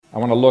I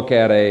want to look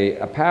at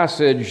a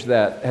passage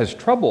that has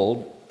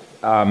troubled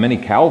many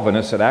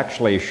Calvinists. It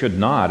actually should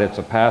not. It's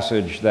a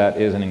passage that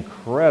is an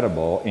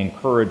incredible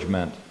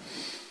encouragement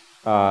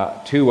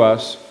to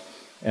us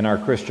in our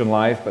Christian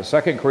life. But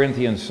 2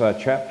 Corinthians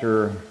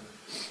chapter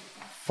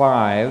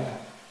 5,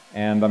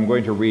 and I'm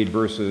going to read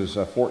verses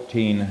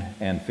 14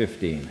 and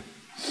 15.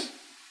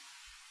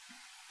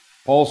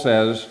 Paul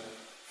says,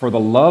 "For the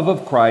love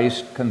of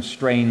Christ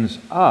constrains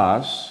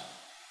us,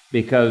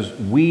 because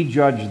we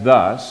judge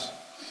thus,"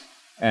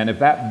 and if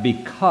that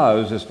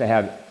 "because" is to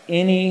have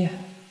any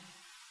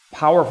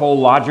powerful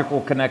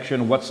logical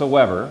connection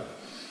whatsoever,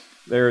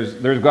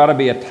 there's got to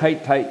be a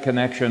tight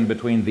connection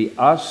between the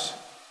us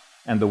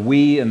and the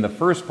we in the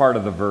first part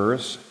of the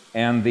verse,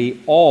 and the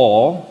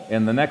all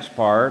in the next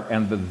part,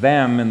 and the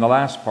them in the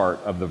last part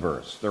of the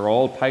verse. They're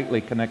all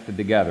tightly connected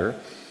together.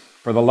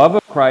 "For the love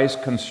of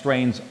Christ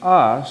constrains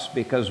us,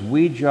 because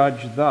we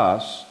judge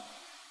thus,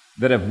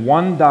 that if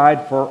one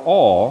died for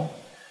all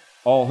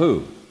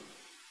who?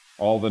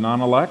 All the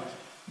non-elect?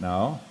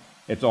 No,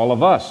 it's all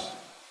of us,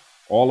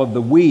 all of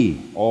the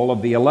we, all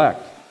of the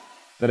elect.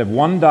 That if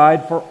one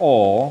died for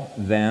all,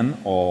 then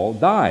all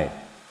died.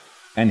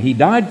 And he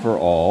died for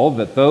all,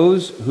 that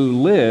those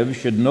who live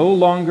should no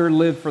longer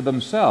live for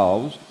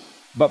themselves,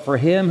 but for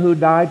him who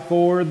died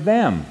for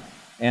them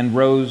and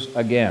rose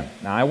again."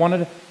 Now, I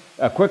wanted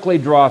to quickly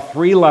draw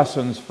three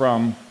lessons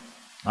from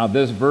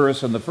this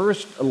verse. And the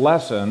first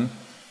lesson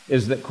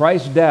is that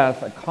Christ's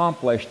death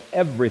accomplished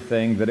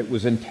everything that it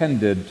was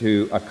intended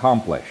to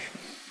accomplish.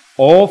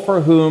 All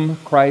for whom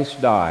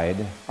Christ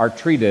died are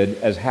treated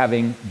as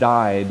having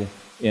died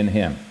in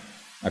him.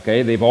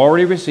 Okay, they've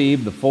already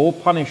received the full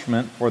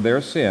punishment for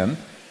their sin.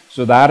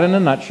 So that, in a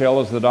nutshell,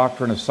 is the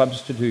doctrine of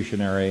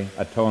substitutionary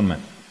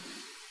atonement.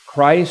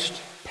 Christ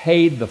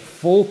paid the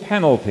full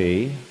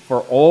penalty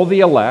for all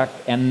the elect,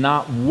 and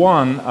not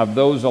one of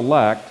those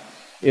elect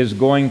is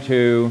going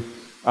to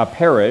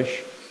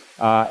perish.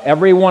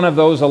 Every one of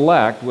those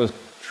elect was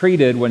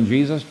treated when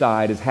Jesus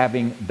died as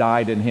having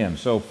died in him.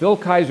 So Phil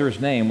Kaiser's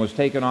name was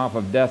taken off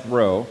of death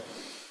row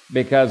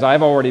because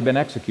I've already been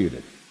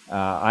executed.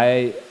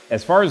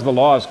 As far as the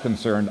law is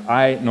concerned,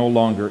 I no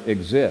longer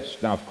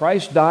exist. Now, if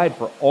Christ died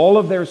for all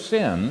of their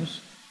sins,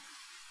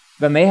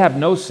 then they have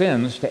no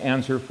sins to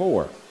answer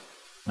for.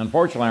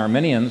 Unfortunately,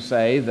 Arminians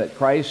say that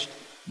Christ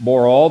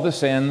bore all the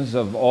sins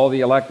of all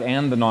the elect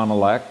and the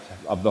non-elect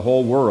of the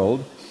whole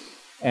world.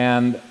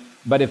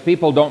 But if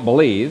people don't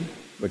believe,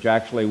 which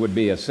actually would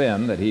be a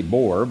sin that he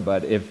bore,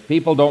 but if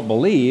people don't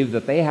believe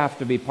that they have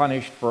to be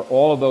punished for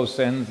all of those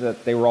sins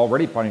that they were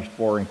already punished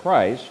for in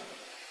Christ,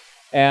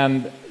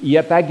 and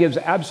yet that gives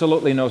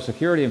absolutely no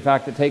security. In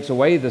fact, it takes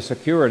away the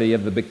security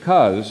of the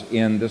 "because"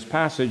 in this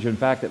passage. In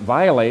fact, it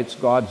violates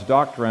God's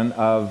doctrine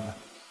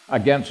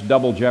against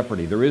double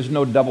jeopardy. There is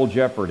no double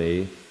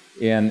jeopardy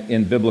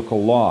in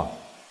biblical law.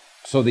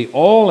 So the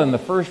 "all" in the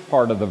first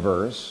part of the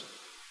verse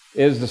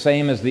is the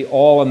same as the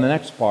 "all" in the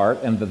next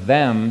part, and the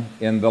 "them"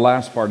 in the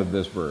last part of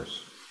this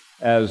verse.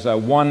 As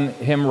one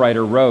hymn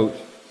writer wrote,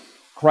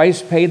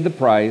 "Christ paid the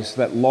price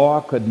that law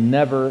could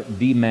never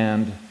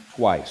demand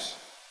twice."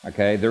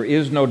 Okay, there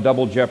is no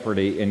double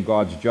jeopardy in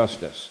God's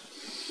justice.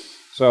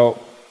 So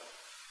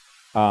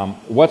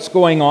what's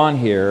going on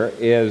here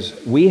is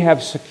we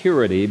have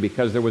security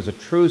because there was a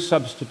true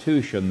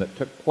substitution that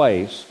took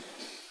place.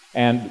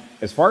 And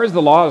as far as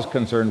the law is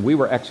concerned, we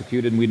were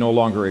executed and we no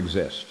longer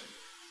exist.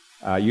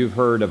 You've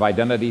heard of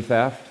identity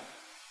theft.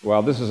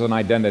 Well, this is an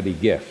identity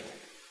gift.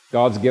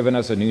 God's given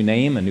us a new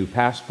name, a new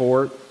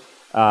passport,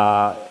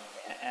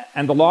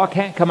 and the law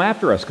can't come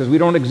after us because we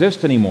don't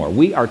exist anymore.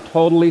 We are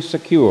totally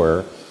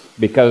secure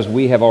because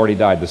we have already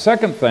died. The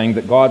second thing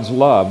that God's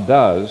love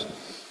does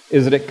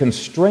is that it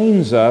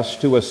constrains us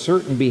to a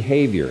certain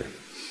behavior.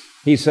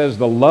 He says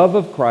the love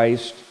of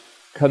Christ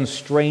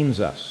constrains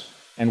us.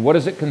 And what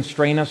does it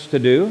constrain us to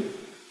do?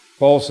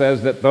 Paul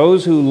says that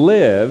those who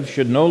live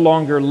should no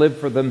longer live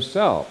for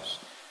themselves.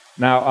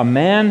 Now, a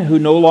man who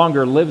no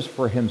longer lives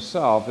for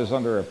himself is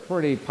under a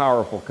pretty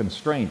powerful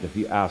constraint, if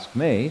you ask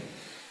me,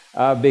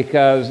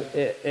 because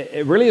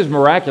it really is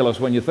miraculous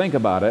when you think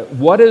about it.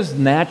 What does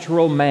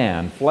natural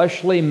man,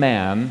 fleshly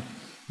man,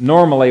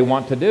 normally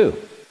want to do?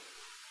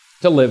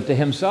 To live to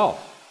himself.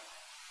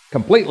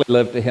 Completely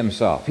live to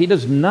himself. He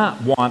does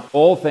not want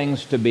all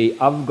things to be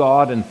of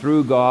God and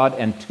through God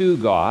and to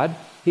God.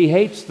 He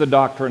hates the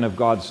doctrine of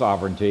God's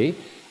sovereignty.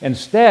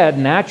 Instead,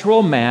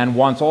 natural man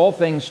wants all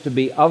things to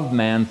be of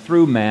man,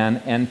 through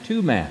man, and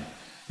to man.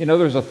 You know,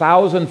 there's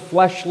 1,000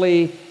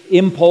 fleshly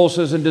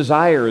impulses and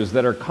desires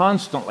that are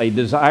constantly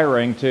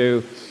desiring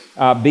to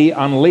be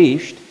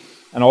unleashed.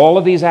 And all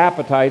of these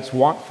appetites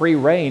want free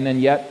rein,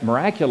 and yet,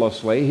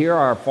 miraculously, here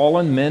are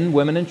fallen men,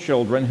 women, and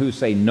children who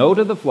say no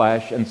to the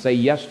flesh and say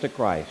yes to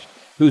Christ,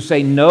 who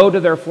say no to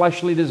their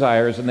fleshly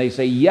desires and they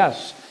say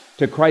yes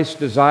to Christ's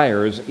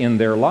desires in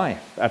their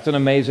life. That's an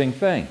amazing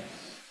thing.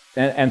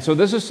 And so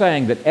this is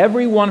saying that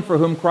everyone for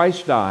whom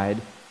Christ died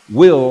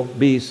will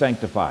be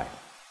sanctified.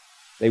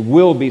 They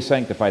will be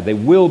sanctified. They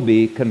will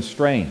be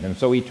constrained. And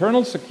so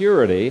eternal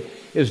security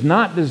is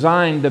not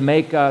designed to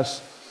make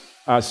us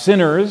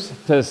sinners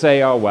to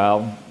say, oh,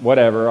 well,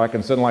 whatever, I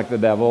can sin like the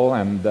devil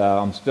and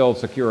I'm still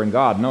secure in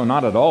God. No,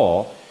 not at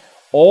all.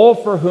 All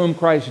for whom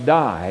Christ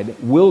died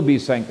will be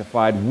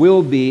sanctified,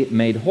 will be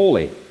made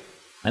holy.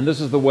 And this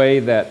is the way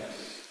that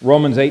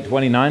Romans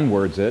 8:29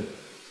 words it.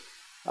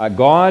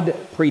 God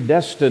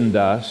predestined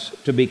us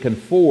to be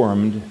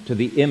conformed to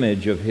the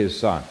image of His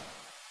Son.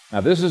 Now,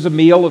 this is a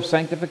meal of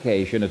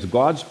sanctification. It's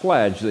God's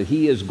pledge that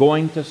He is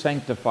going to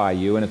sanctify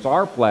you, and it's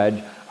our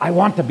pledge, I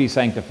want to be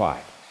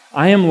sanctified.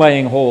 I am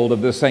laying hold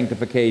of this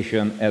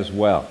sanctification as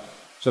well.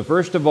 So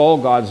first of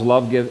all,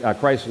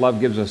 Christ's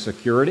love gives us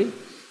security.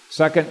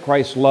 Second,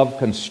 Christ's love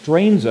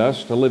constrains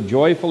us to live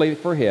joyfully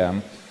for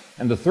Him.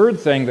 And the third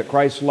thing that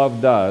Christ's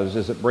love does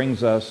is it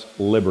brings us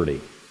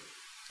liberty.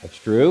 It's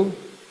true,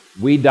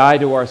 we die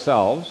to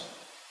ourselves,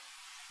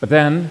 but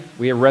then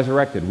we are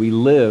resurrected. We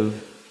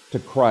live to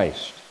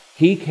Christ.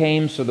 He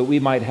came so that we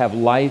might have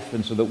life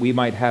and so that we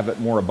might have it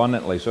more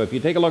abundantly. So if you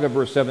take a look at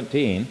verse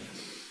 17,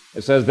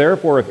 it says,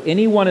 therefore, if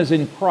anyone is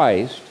in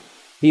Christ,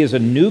 he is a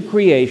new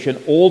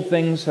creation. Old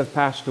things have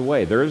passed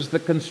away. There's the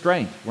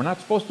constraint. We're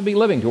not supposed to be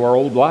living to our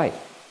old life.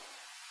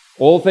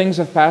 Old things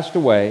have passed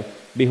away.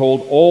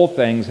 Behold, all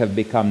things have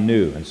become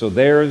new. And so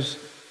there's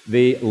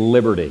the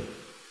liberty.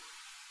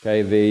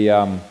 Okay,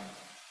 the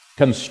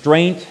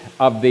constraint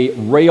of the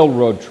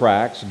railroad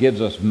tracks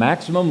gives us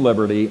maximum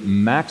liberty,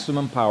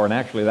 maximum power. And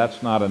actually,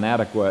 that's not an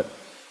adequate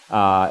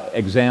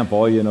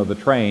example, the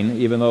train,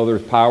 even though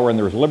there's power and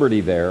there's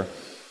liberty there.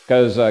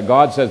 Because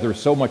God says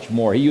there's so much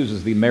more. He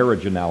uses the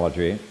marriage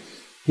analogy.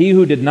 He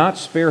who did not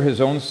spare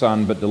His own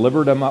Son, but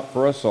delivered Him up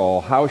for us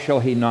all, how shall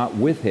He not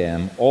with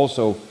Him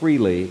also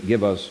freely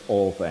give us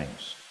all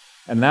things?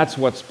 And that's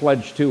what's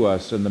pledged to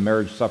us in the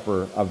marriage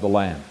supper of the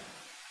Lamb.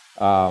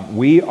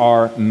 We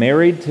are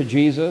married to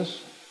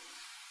Jesus.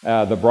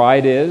 The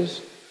bride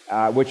is,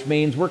 which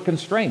means we're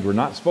constrained. We're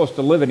not supposed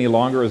to live any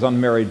longer as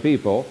unmarried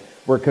people.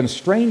 We're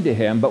constrained to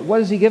Him, but what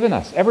has He given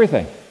us?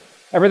 Everything.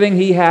 Everything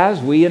He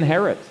has, we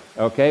inherit.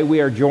 Okay,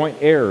 we are joint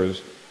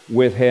heirs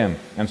with Him.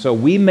 And so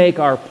we make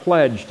our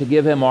pledge to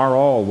give Him our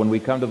all when we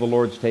come to the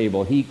Lord's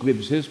table. He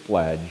gives His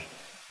pledge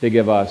to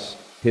give us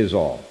His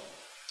all.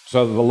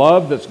 So the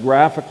love that's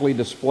graphically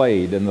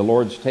displayed in the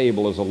Lord's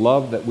table is a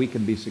love that we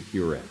can be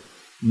secure in.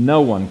 No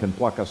one can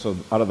pluck us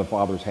out of the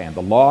Father's hand.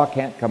 The law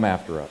can't come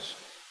after us.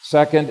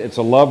 Second, it's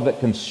a love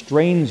that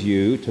constrains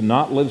you to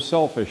not live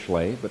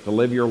selfishly, but to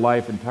live your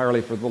life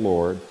entirely for the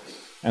Lord.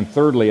 And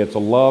thirdly, it's a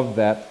love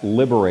that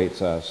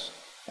liberates us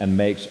and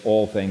makes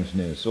all things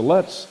new. So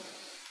let's,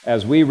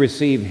 as we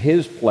receive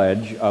His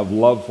pledge of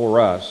love for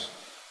us,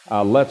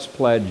 let's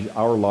pledge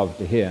our love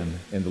to Him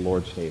in the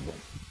Lord's table.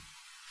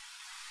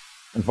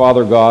 And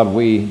Father God,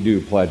 we do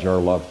pledge our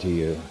love to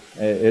You.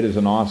 It is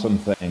an awesome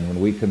thing when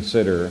we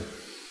consider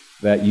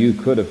that You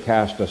could have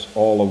cast us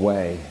all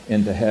away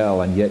into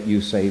hell, and yet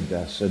You saved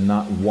us, and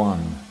not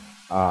one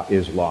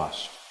is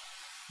lost.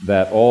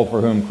 That all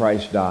for whom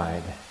Christ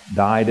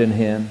died in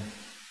Him,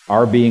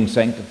 are being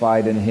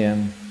sanctified in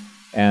Him,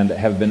 and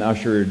have been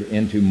ushered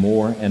into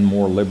more and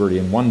more liberty.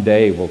 And one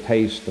day we'll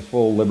taste the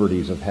full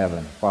liberties of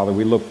heaven. Father,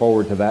 we look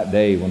forward to that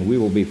day when we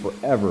will be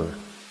forever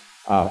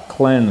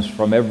cleansed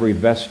from every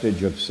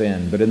vestige of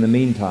sin. But in the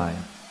meantime,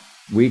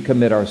 we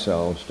commit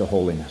ourselves to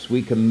holiness.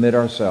 We commit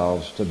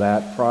ourselves to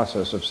that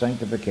process of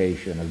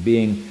sanctification, of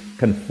being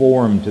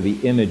conformed to the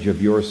image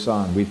of Your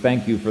Son. We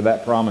thank You for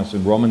that promise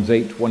in Romans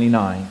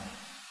 8:29,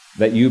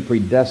 that You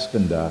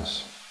predestined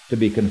us to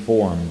be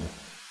conformed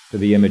to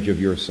the image of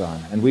Your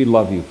Son. And we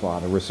love You,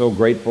 Father. We're so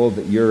grateful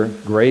that Your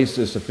grace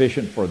is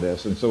sufficient for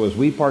this. And so as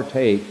we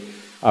partake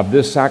of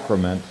this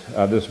sacrament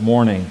this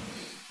morning,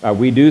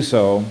 we do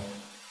so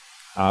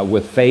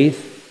with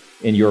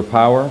faith in Your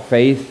power,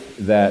 faith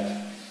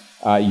that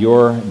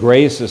Your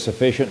grace is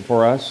sufficient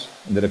for us,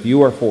 and that if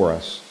You are for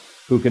us,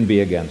 who can be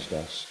against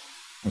us?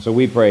 And so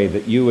we pray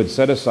that You would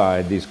set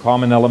aside these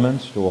common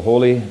elements to a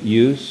holy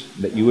use,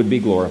 that You would be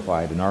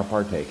glorified in our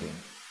partaking.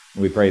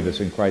 And we pray this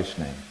in Christ's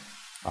name.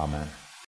 Amen.